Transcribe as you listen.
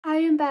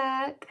am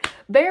back.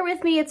 Bear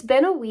with me, it's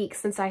been a week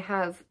since I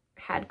have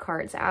had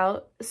cards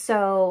out,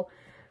 so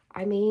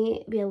I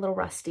may be a little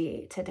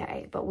rusty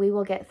today, but we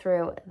will get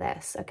through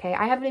this, okay?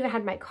 I haven't even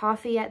had my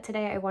coffee yet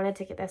today. I wanted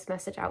to get this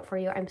message out for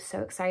you. I'm so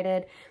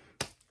excited.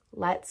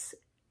 Let's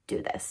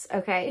do this,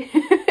 okay?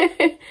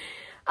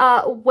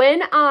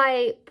 When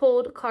I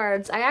pulled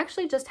cards, I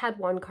actually just had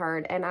one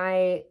card, and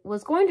I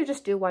was going to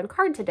just do one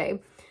card today.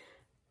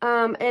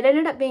 It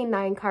ended up being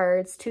 9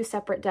 cards, 2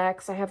 separate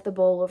decks. I have the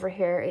bowl over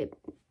here.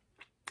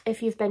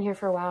 If you've been here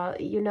for a while,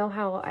 you know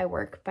how I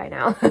work by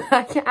now.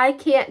 I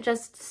can't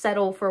just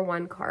settle for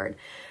one card.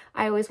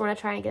 I always want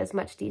to try and get as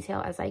much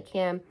detail as I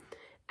can.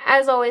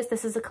 As always,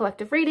 this is a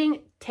collective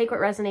reading. Take what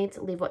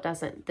resonates, leave what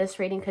doesn't. This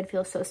reading could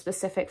feel so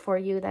specific for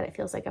you that it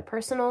feels like a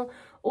personal,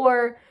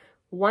 or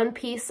one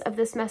piece of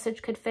this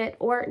message could fit,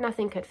 or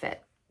nothing could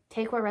fit.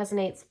 Take what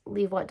resonates,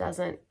 leave what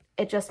doesn't.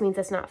 It just means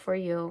it's not for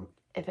you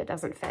if it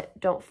doesn't fit.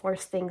 Don't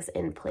force things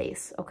in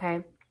place,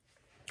 okay?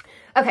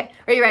 Okay,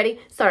 are you ready?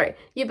 Sorry,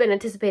 you've been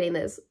anticipating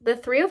this. The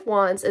 3 of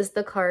Wands is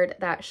the card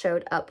that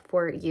showed up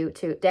for you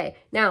today.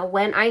 Now,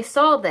 when I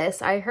saw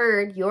this, I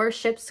heard your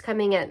ship's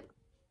coming in.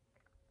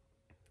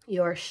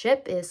 Your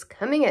ship is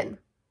coming in.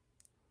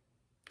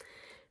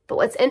 But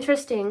what's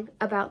interesting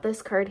about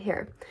this card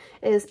here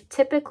is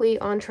typically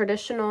on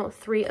traditional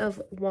 3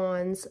 of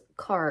Wands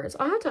cards,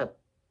 I'll have to,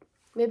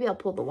 maybe I'll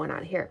pull the one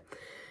out of here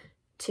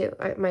too.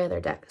 My other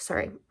deck,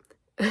 sorry.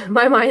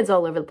 My mind's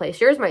all over the place.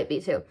 Yours might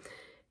be too.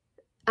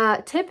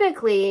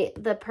 Typically,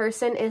 the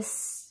person is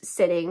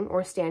sitting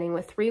or standing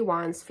with 3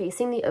 wands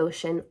facing the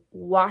ocean,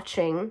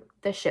 watching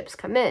the ships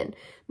come in,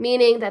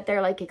 meaning that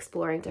they're like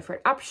exploring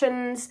different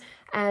options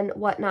and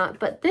whatnot.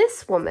 But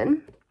this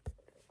woman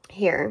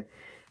here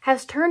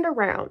has turned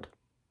around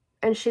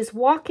and she's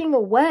walking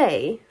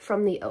away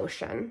from the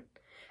ocean.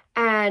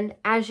 And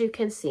as you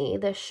can see,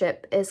 the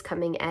ship is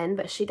coming in,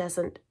 but she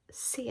doesn't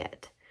see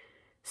it.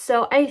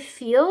 So I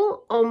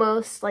feel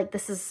almost like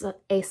this is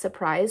a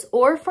surprise,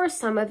 or for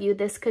some of you,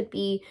 this could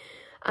be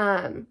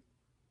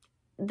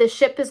the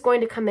ship is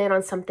going to come in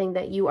on something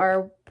that you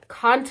are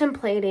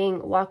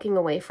contemplating walking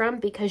away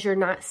from because you're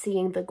not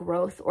seeing the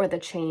growth or the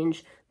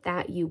change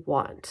that you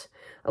want,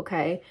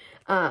 okay?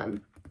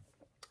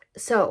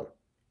 So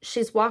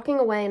she's walking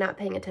away, not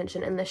paying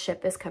attention, and the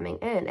ship is coming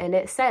in. And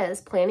it says,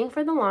 planning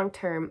for the long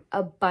term,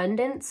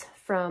 abundance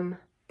from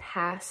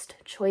past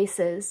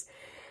choices,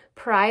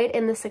 pride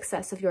in the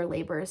success of your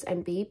labors,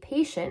 and be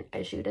patient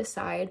as you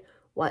decide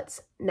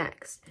what's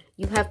next.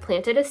 You have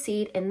planted a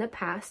seed in the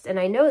past, and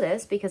I know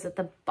this because at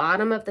the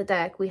bottom of the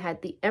deck, we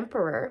had the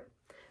Emperor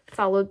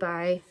followed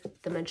by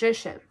the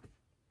Magician.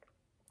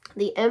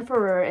 The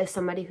Emperor is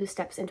somebody who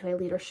steps into a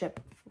leadership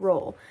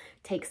role,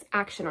 takes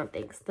action on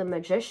things. The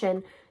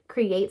Magician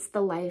creates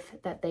the life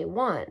that they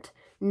want,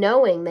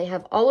 knowing they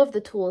have all of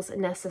the tools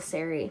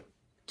necessary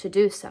to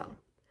do so.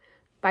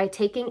 By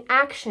taking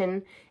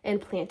action and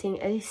planting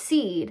a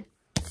seed,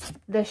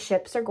 the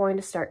ships are going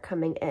to start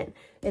coming in.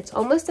 It's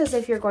almost as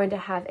if you're going to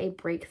have a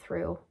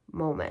breakthrough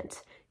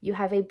moment. You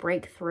have a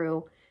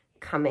breakthrough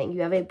coming.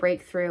 You have a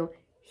breakthrough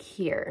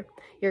here.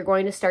 You're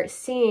going to start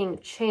seeing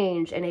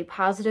change in a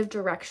positive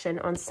direction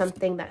on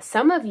something that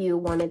some of you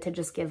wanted to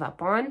just give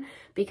up on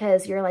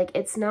because you're like,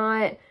 it's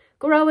not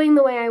growing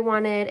the way I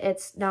wanted.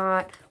 It's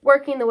not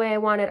working the way I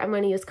wanted. I'm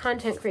going to use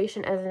content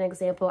creation as an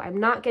example. I'm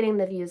not getting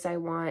the views I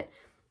want.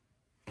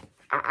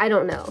 I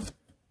don't know.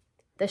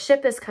 The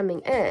ship is coming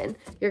in.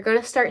 You're going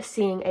to start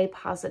seeing a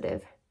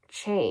positive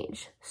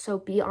change. So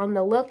be on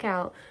the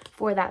lookout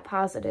for that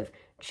positive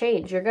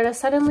change. You're going to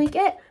suddenly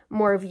get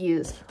more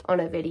views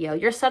on a video.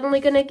 You're suddenly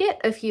going to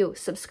get a few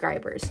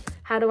subscribers.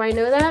 How do I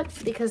know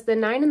that? Because the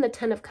 9 and the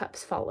 10 of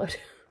Cups followed.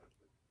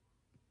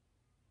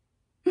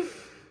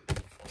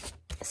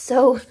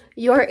 So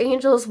your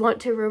angels want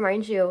to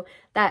remind you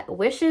that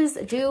wishes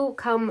do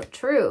come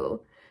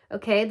true.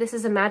 Okay, this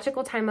is a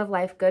magical time of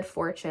life, good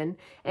fortune,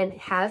 and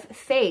have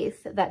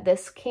faith that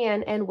this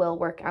can and will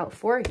work out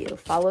for you,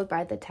 followed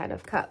by the 10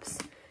 of Cups.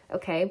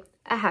 Okay,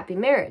 a happy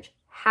marriage,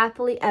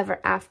 happily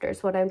ever after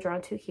is what I'm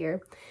drawn to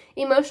here.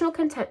 Emotional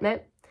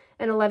contentment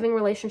and a loving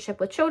relationship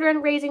with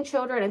children, raising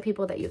children, and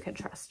people that you can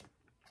trust.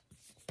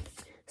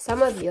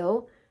 Some of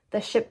you,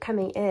 the ship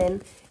coming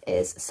in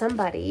is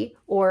somebody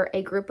or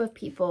a group of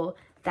people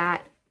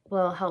that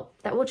will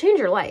help, that will change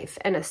your life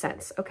in a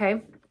sense,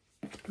 okay?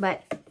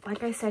 But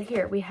like I said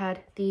here, we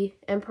had the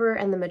Emperor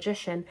and the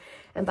Magician,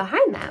 and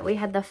behind that we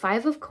had the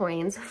 5 of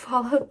Coins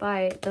followed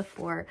by the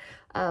 4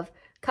 of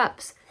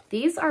Cups.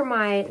 These are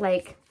my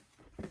like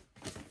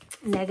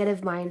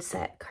negative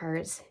mindset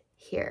cards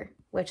here,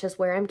 which is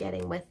where I'm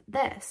getting with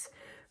this,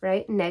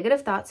 right?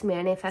 Negative thoughts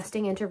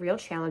manifesting into real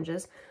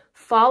challenges,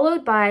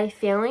 followed by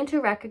failing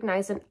to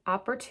recognize an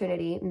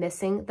opportunity,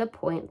 missing the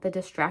point, the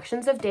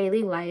distractions of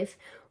daily life,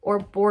 or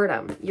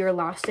boredom. You're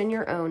lost in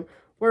your own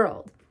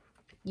world.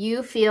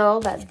 You feel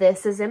that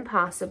this is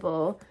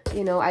impossible.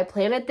 You know, I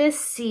planted this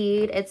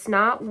seed. It's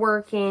not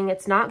working.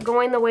 It's not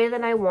going the way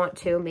that I want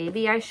to.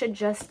 Maybe I should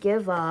just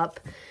give up.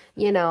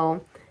 You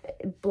know,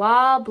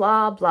 blah,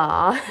 blah,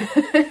 blah.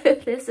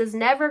 This is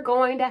never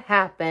going to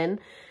happen.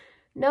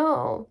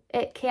 No,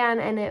 it can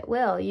and it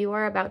will. You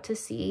are about to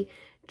see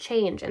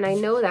change. And I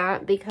know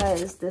that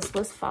because this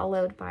was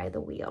followed by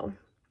the wheel.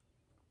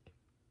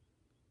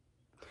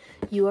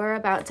 You are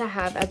about to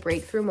have a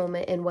breakthrough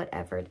moment in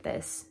whatever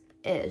this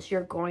is.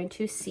 You're going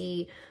to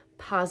see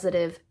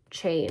positive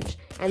change.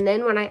 And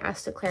then when I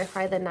asked to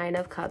clarify the Nine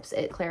of Cups,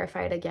 it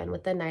clarified again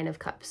with the Nine of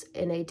Cups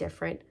in a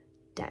different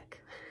deck.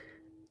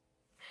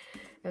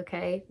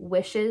 Okay,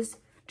 wishes,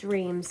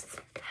 dreams,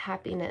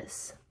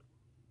 happiness.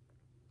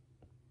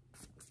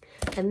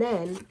 And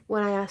then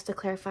when I asked to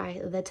clarify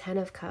the 10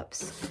 of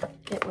Cups,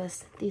 it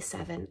was the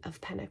 7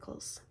 of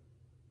Pentacles.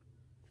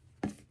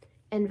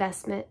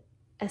 Investment,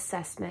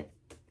 assessment,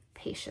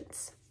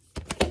 patience.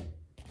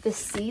 The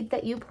seed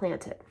that you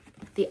planted,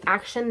 the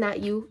action that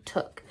you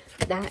took,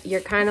 that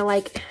you're kind of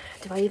like,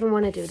 do I even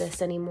want to do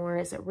this anymore?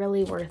 Is it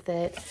really worth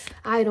it?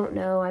 I don't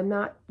know. I'm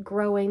not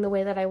growing the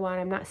way that I want.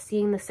 I'm not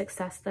seeing the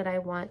success that I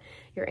want.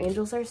 Your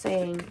angels are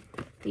saying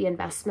the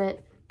investment,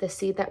 the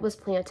seed that was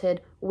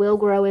planted will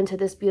grow into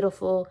this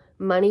beautiful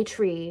money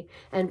tree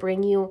and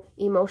bring you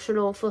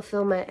emotional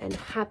fulfillment and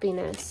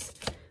happiness.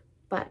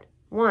 But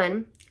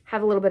one,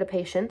 have a little bit of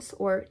patience,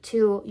 or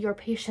two, your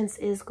patience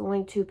is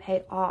going to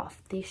pay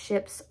off. These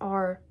ships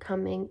are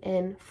coming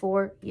in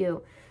for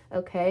you,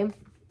 okay?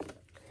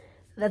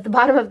 At the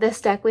bottom of this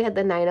deck, we had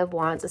the Nine of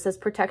Wands. It says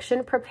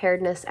protection,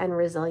 preparedness, and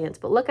resilience.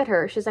 But look at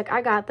her. She's like,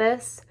 I got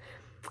this.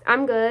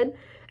 I'm good.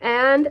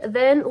 And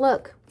then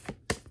look,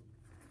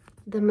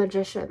 the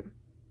Magician.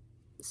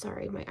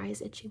 Sorry, my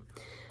eye's itchy.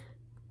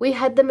 We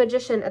had the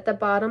Magician at the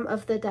bottom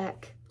of the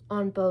deck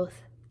on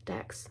both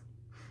decks,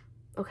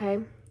 okay?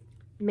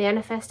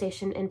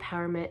 Manifestation,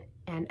 empowerment,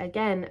 and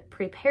again,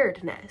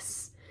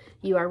 preparedness.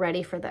 You are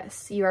ready for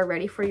this. You are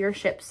ready for your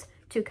ships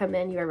to come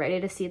in. You are ready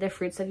to see the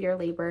fruits of your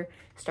labor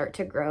start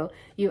to grow.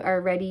 You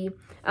are ready.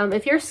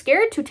 If you're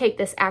scared to take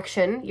this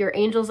action, your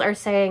angels are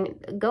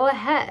saying, go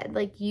ahead.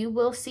 Like, you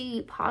will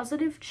see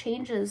positive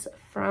changes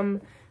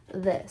from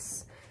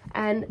this,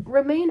 and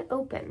remain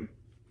open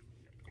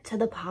to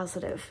the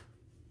positive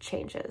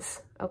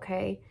changes,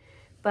 okay?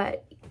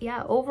 But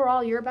yeah,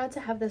 overall, you're about to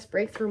have this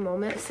breakthrough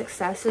moment.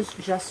 Success is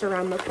just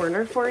around the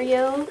corner for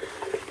you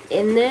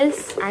in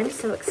this. I'm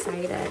so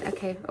excited.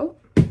 Okay. Oh,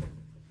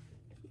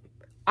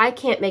 I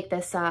can't make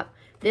this up.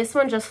 This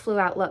one just flew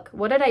out. Look,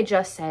 what did I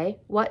just say?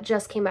 What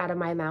just came out of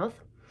my mouth?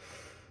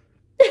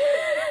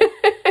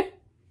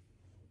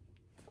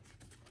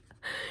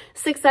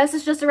 Success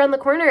is just around the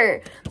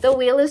corner. The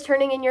wheel is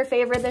turning in your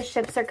favor. The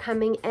ships are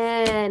coming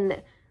in.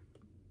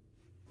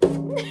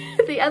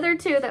 The other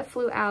two that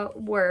flew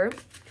out were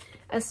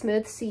a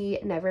smooth sea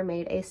never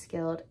made a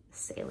skilled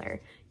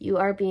sailor. You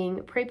are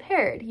being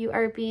prepared. You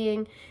are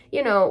being,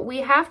 you know, we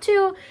have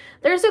to,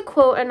 there's a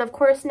quote, and of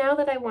course, now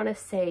that I want to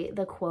say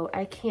the quote,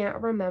 I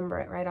can't remember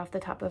it right off the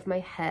top of my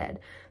head,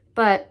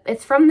 but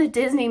it's from the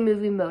Disney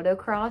movie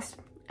Motocross.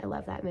 I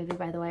love that movie,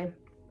 by the way.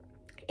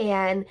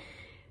 And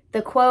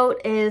the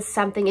quote is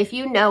something, if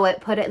you know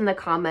it, put it in the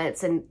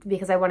comments, and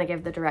because I want to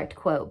give the direct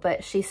quote,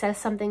 but she says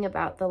something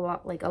about the,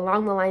 like,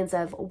 along the lines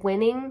of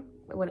winning,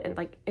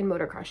 like in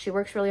motocross, she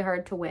works really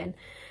hard to win.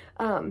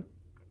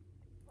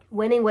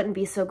 Winning wouldn't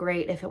be so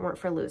great if it weren't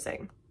for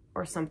losing,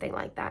 or something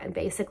like that. And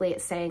basically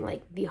it's saying,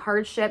 like, the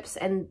hardships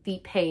and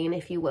the pain,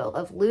 if you will,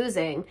 of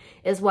losing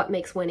is what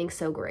makes winning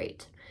so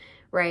great,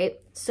 right?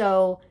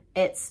 So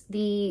it's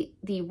the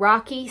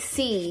rocky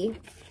sea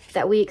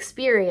that we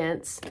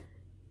experience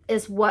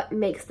is what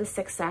makes the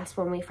success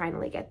when we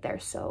finally get there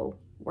so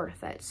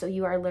worth it. So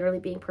you are literally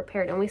being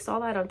prepared. And we saw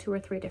that on 2 or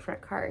 3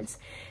 different cards.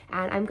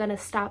 And I'm going to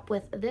stop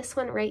with this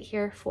one right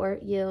here for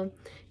you.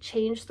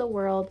 Change the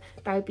world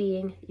by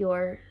being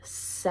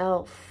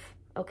yourself,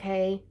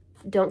 okay?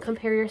 Don't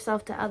compare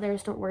yourself to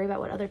others. Don't worry about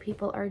what other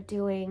people are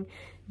doing.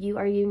 You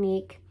are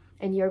unique,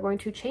 and you're going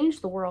to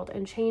change the world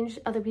and change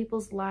other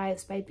people's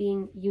lives by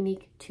being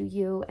unique to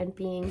you and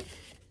being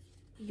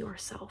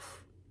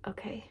yourself,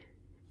 okay?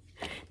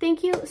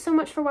 Thank you so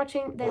much for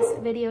watching this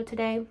video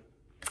today.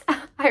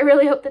 I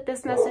really hope that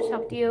this message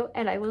helped you,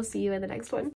 and I will see you in the next one.